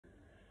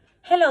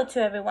Hello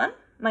to everyone,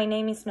 my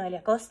name is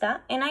Noelia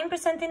Costa and I'm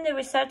presenting the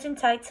research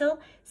entitled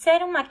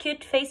Serum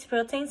Acute Phase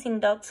Proteins in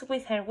Dogs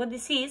with Heartworm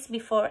Disease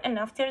Before and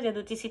After the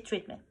Adulticide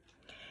Treatment.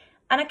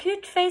 An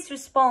acute phase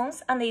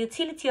response and the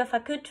utility of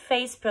acute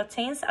phase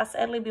proteins as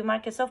early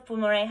biomarkers of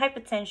pulmonary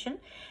hypertension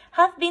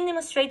have been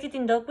demonstrated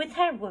in dogs with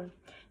heartworm.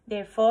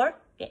 Therefore,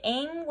 the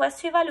aim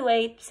was to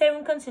evaluate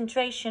serum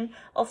concentration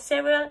of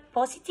several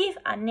positive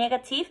and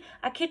negative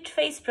acute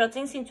phase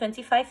proteins in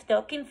 25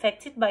 dogs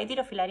infected by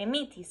Dirofilaria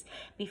immitis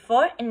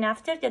before and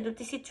after the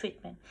adulticide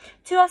treatment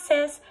to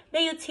assess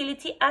the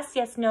utility as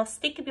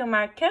diagnostic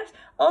biomarkers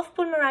of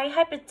pulmonary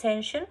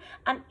hypertension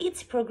and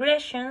its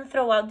progression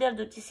throughout the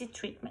adulticide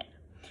treatment.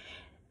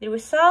 The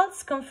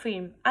results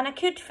confirm an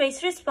acute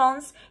phase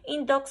response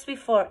in dogs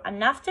before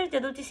and after the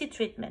adulticide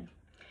treatment.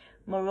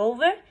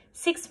 Moreover,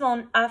 6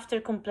 months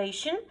after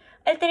completion,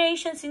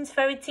 alterations in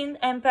ferritin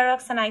and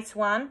peroxanase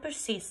 1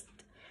 persist,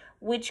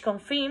 which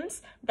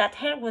confirms that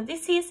heartworm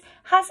disease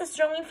has a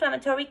strong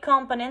inflammatory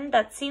component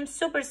that seems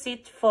to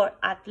persist for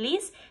at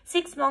least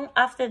 6 months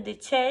after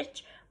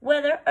discharge,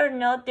 whether or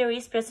not there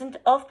is presence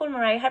of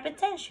pulmonary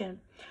hypertension.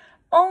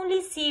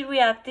 Only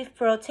C-reactive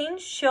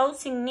proteins show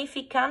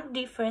significant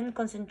different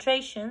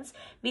concentrations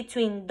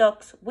between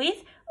dogs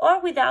with or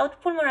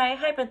without pulmonary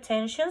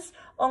hypertension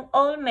on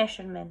all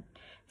measurements.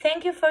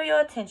 Thank you for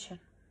your attention.